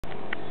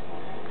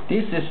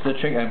This is the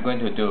trick I'm going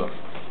to do.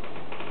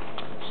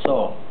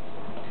 So,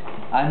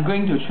 I'm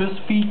going to choose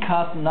 3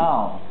 cards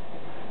now.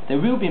 There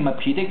will be my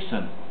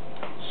prediction,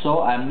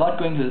 so I'm not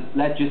going to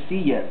let you see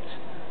yet.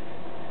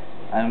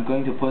 I'm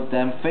going to put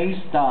them face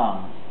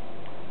down.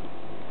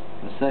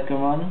 The second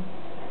one,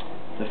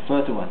 the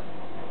third one.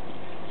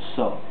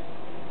 So,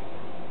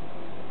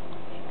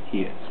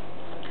 here.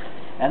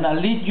 And I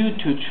need you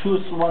to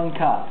choose 1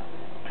 card.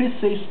 Please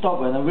say stop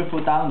when I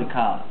riffle down the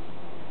card.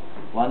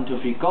 1,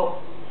 2, 3,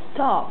 go.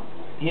 Stop.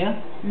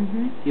 Here?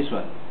 This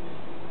one.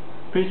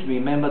 Please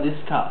remember this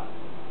card.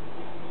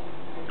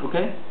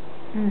 Okay?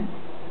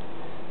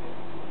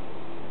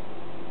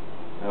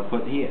 I'll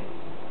put here.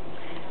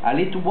 I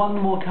need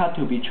 1 more card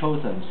to be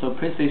chosen, so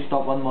please say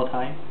stop 1 more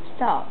time.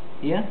 Stop.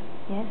 Here?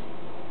 Yes.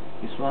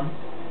 This one.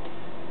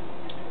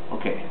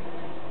 Okay.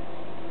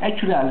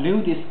 Actually, I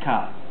knew this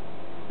card.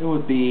 It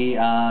would be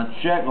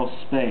Jack of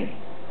Spades.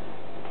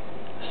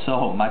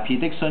 So my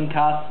prediction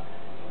cards,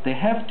 they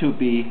have to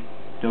be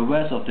the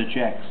rest of the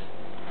jacks.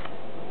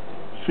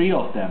 3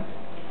 of them.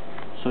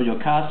 So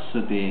your cards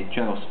should be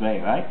Jack of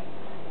Spades, right?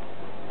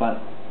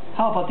 But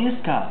how about this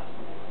card?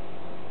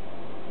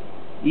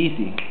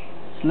 Easy.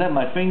 Slap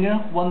my finger,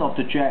 1 of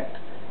the jack,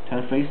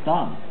 turn face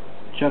down.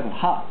 Jack of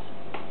Hearts.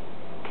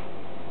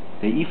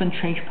 They even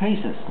change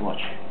places,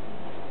 watch.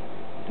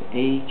 The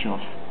Age of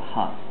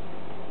Hearts.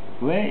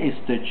 Where is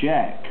the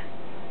jack?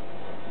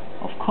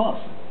 Of course,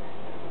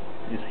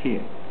 it's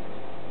here.